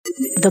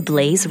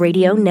TheBlaze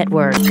Radio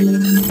Network.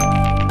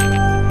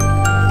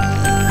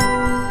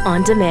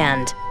 On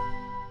demand.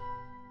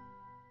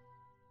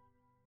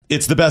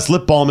 It's the best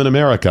lip balm in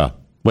America.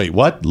 Wait,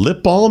 what?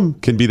 Lip balm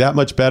can be that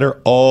much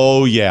better?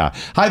 Oh, yeah.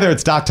 Hi there,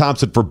 it's Doc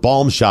Thompson for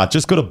Balm Shot.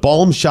 Just go to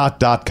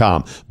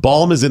balmshot.com.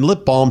 Balm is in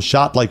lip balm,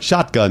 shot like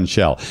shotgun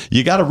shell.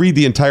 You got to read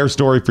the entire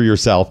story for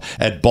yourself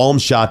at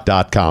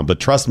balmshot.com. But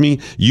trust me,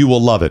 you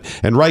will love it.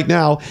 And right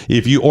now,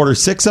 if you order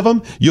 6 of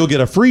them, you'll get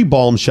a free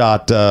Balm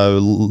Shot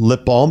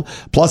lip balm,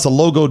 plus a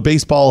logoed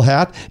baseball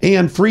hat,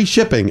 and free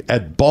shipping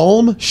at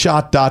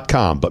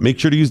balmshot.com. But make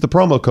sure to use the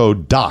promo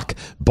code DOC,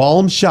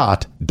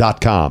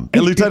 balmshot.com.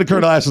 And Lieutenant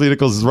Colonel Ashley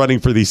Nickloes is running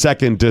for the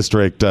 2nd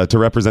District to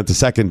represent the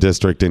 2nd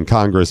District in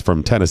Congress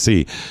from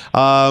Tennessee.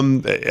 Are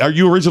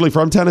you originally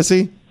from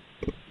Tennessee?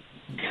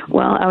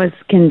 Well, I was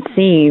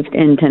conceived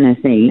in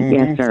Tennessee,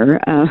 yes, sir.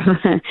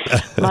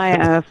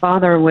 My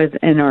father was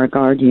in our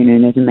guard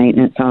unit as a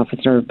maintenance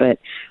officer, but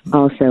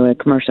also a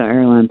commercial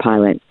airline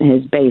pilot.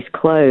 His base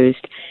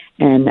closed,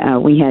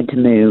 and we had to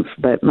move.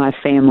 But my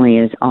family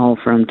is all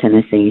from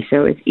Tennessee,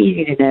 so it's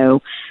easy to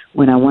know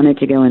when I wanted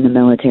to go in the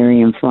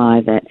military and fly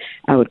that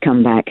I would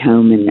come back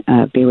home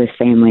and be with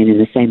family and in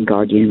the same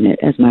guard unit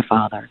as my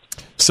father.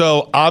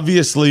 So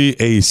obviously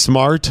a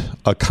smart,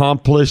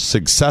 accomplished,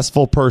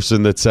 successful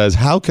person that says,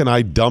 how can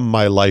I dumb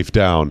my life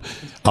down?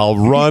 I'll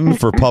run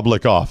for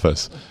public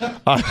office.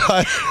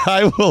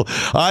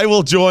 I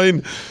will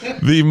join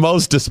the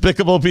most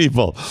despicable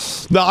people.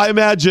 Now, I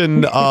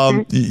imagine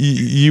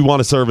you want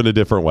to serve in a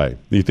different way.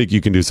 You think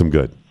you can do some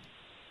good.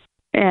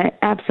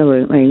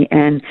 Absolutely.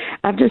 And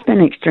I've just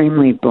been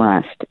extremely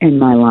blessed in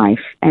my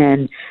life.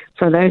 And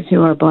for those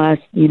who are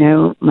blessed,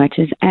 much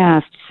is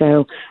asked.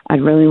 So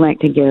I'd really like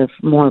to give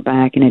more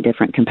back in a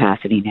different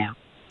capacity now.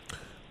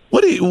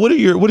 What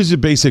is the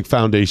basic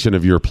foundation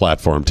of your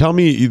platform? Tell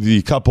me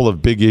the couple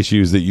of big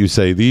issues that you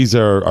say, these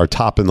are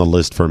top in the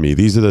list for me.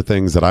 These are the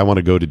things that I want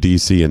to go to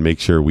D.C. and make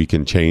sure we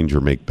can change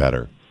or make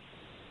better.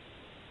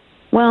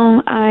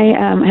 Well, I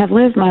have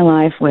lived my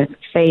life with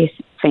faith,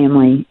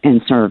 family,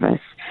 and service.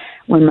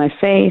 When my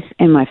faith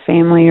and my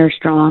family are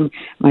strong,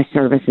 my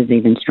service is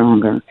even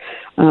stronger.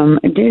 Due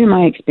to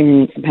my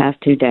experience the past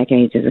 2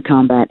 decades as a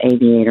combat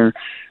aviator,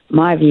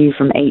 my view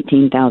from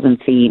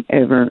 18,000 feet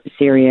over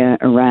Syria,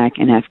 Iraq,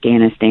 and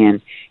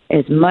Afghanistan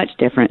is much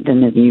different than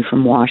the view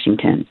from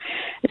Washington.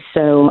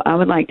 So I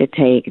would like to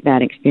take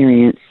that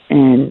experience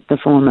in the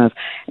form of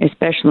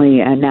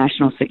especially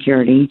national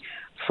security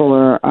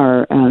for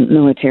our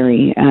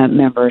military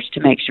members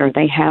to make sure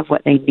they have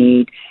what they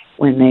need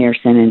when they are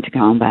sent into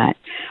combat.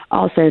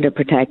 Also to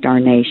protect our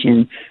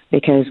nation,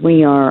 because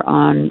we are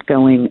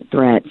ongoing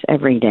threats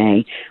every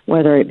day,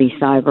 whether it be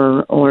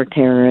cyber or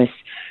terrorists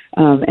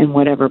in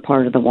whatever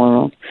part of the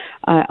world.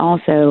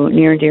 Also,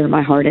 near and dear to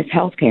my heart is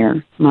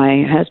healthcare.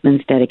 My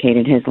husband's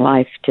dedicated his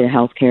life to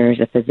healthcare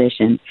as a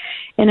physician,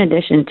 in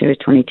addition to his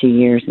 22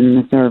 years in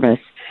the service.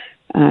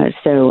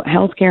 So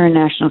healthcare and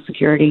national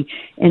security.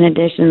 In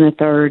addition, the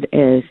third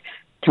is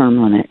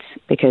term limits,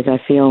 because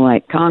I feel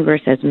like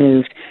Congress has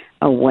moved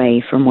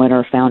away from what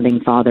our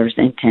founding fathers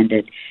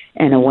intended,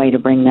 and a way to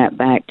bring that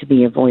back to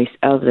be a voice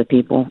of the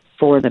people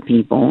for the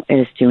people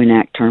is to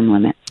enact term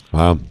limits.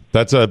 Wow,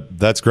 that's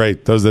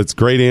great. That's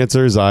great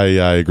answers. I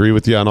agree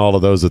with you on all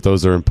of those. That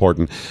those are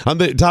important. On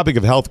the topic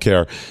of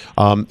healthcare,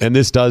 and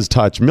this does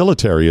touch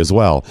military as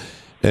well.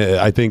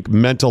 I think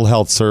mental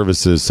health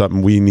services is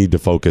something we need to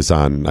focus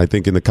on. I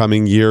think in the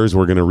coming years,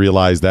 we're going to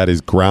realize that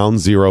is ground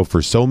zero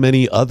for so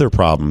many other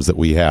problems that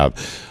we have,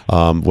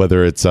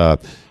 whether it's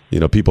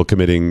people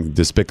committing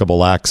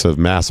despicable acts of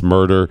mass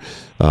murder,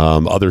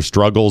 other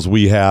struggles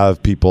we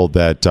have, people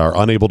that are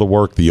unable to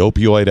work, the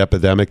opioid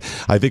epidemic.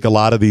 I think a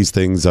lot of these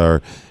things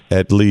are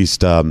at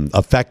least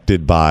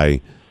affected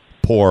by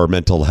poor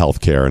mental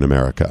health care in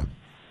America.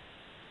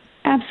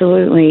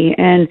 Absolutely.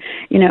 And,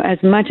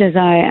 as much as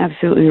I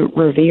absolutely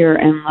revere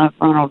and love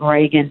Ronald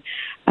Reagan,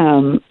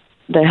 the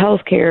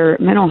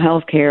mental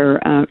health care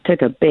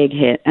took a big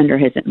hit under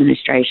his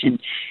administration,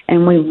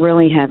 and we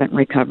really haven't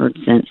recovered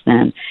since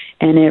then.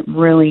 And it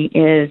really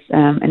is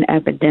an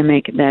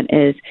epidemic that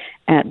is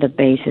at the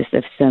basis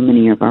of so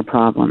many of our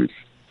problems.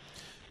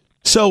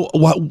 So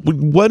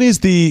what is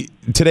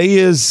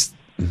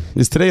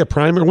is today a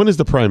primary? When is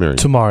the primary?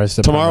 Tomorrow's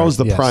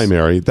the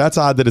primary. That's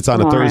odd that it's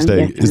on a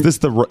Thursday. Yes. Is this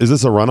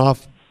a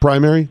runoff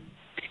primary?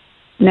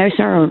 No,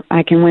 sir.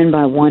 I can win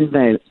by 1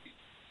 vote.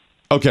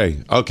 Okay.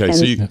 And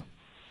So you...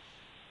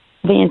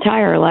 The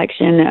entire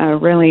election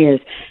really is,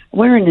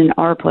 we're in an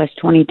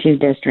R+22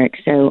 district,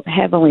 so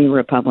heavily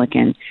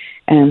Republican.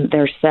 And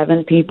there's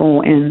 7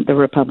 people in the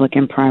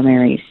Republican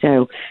primary.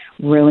 So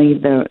really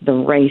the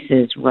race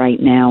is right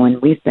now,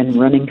 and we've been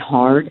running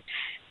hard.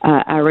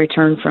 I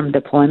returned from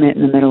deployment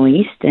in the Middle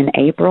East in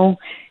April,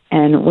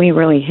 and we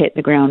really hit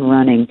the ground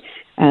running.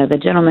 The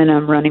gentlemen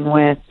I'm running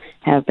with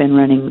have been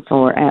running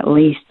for at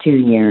least 2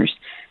 years.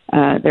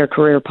 They're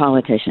career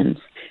politicians.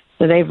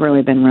 So they've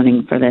really been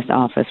running for this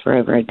office for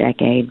over a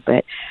decade,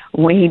 but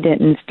we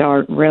didn't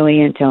start really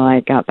until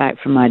I got back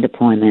from my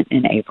deployment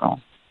in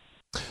April.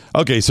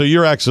 Okay, so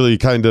you're actually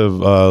kind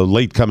of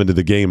late coming to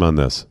the game on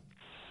this.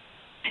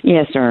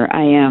 Yes, sir,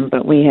 I am,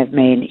 but we have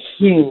made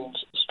huge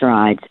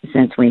strides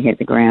since we hit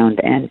the ground,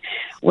 and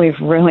we've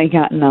really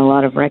gotten a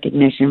lot of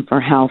recognition for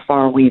how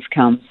far we've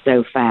come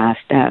so fast.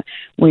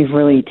 We've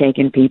really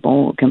taken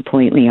people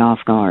completely off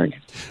guard.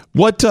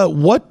 What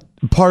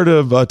part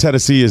of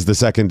Tennessee is the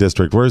 2nd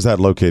District? Where is that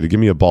located? Give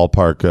me a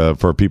ballpark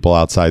for people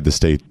outside the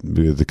state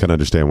that can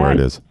understand where it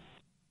is.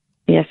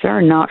 Yes, sir.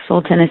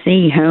 Knoxville,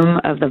 Tennessee,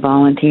 home of the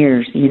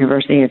Volunteers,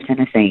 University of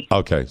Tennessee.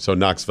 Okay, so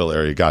Knoxville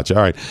area. Gotcha.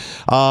 All right.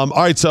 All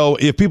right, so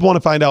if people want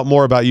to find out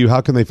more about you, how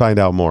can they find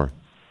out more?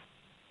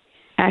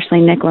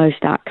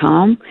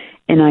 AshleyNickloes.com,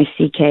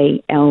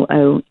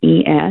 Nickloes,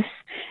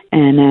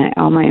 and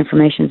all my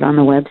information's on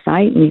the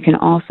website, and you can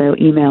also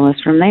email us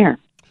from there.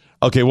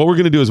 Okay, what we're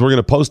going to do is we're going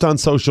to post on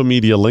social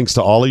media links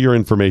to all of your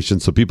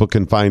information so people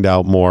can find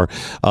out more.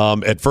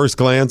 At first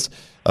glance,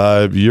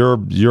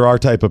 you're our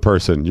type of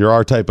person. You're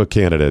our type of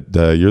candidate.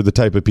 You're the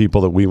type of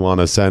people that we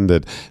want to send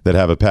that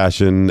have a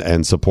passion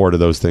and support of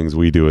those things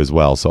we do as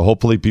well. So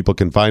hopefully people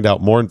can find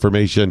out more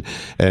information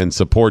and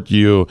support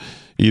you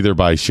either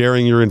by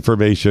sharing your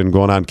information,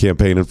 going on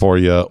campaigning for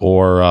you,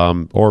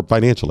 or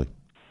financially.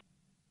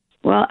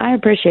 Well, I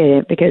appreciate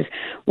it because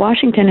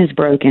Washington is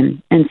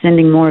broken, and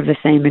sending more of the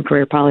same in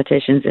career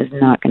politicians is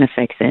not going to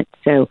fix it.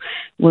 So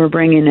we're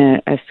bringing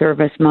a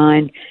service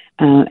mind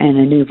and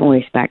a new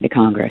voice back to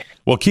Congress.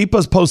 Well, keep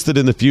us posted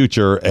in the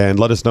future and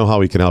let us know how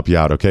we can help you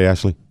out. Okay,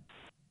 Ashley?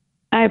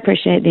 I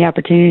appreciate the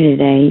opportunity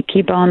today.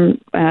 Keep on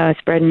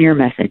spreading your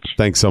message.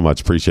 Thanks so much.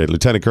 Appreciate it.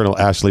 Lieutenant Colonel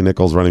Ashley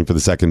Nickloes running for the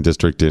 2nd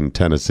District in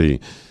Tennessee.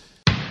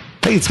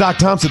 Hey, it's Doc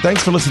Thompson.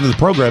 Thanks for listening to the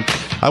program.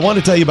 I want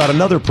to tell you about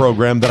another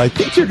program that I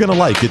think you're going to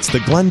like. It's the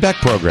Glenn Beck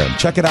program.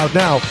 Check it out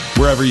now,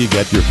 wherever you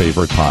get your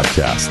favorite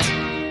podcasts.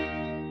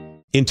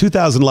 In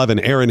 2011,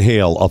 Aaron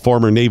Hale, a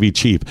former Navy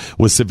chief,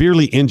 was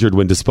severely injured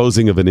when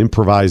disposing of an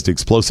improvised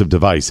explosive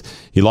device.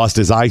 He lost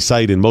his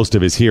eyesight and most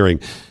of his hearing,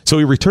 so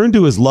he returned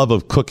to his love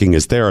of cooking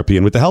as therapy,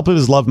 and with the help of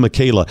his love,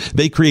 Michaela,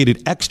 they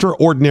created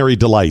Extraordinary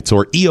Delights,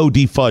 or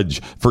EOD Fudge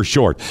for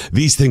short.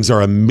 These things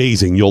are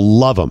amazing. You'll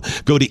love them.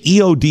 Go to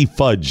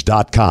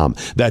EODfudge.com.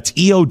 That's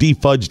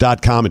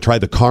EODfudge.com and try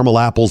the caramel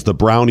apples, the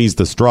brownies,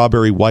 the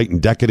strawberry white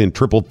and decadent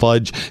triple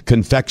fudge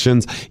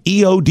confections.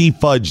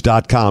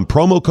 EODfudge.com.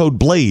 Promo code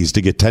BLAZE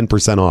to get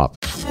 10% off.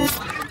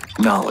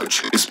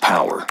 Knowledge is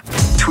power.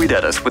 Tweet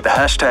at us with the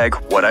hashtag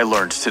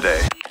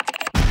 #WhatILearnedToday.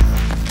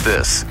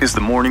 This is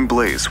the Morning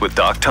Blaze with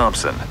Doc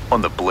Thompson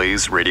on the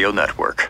Blaze Radio Network.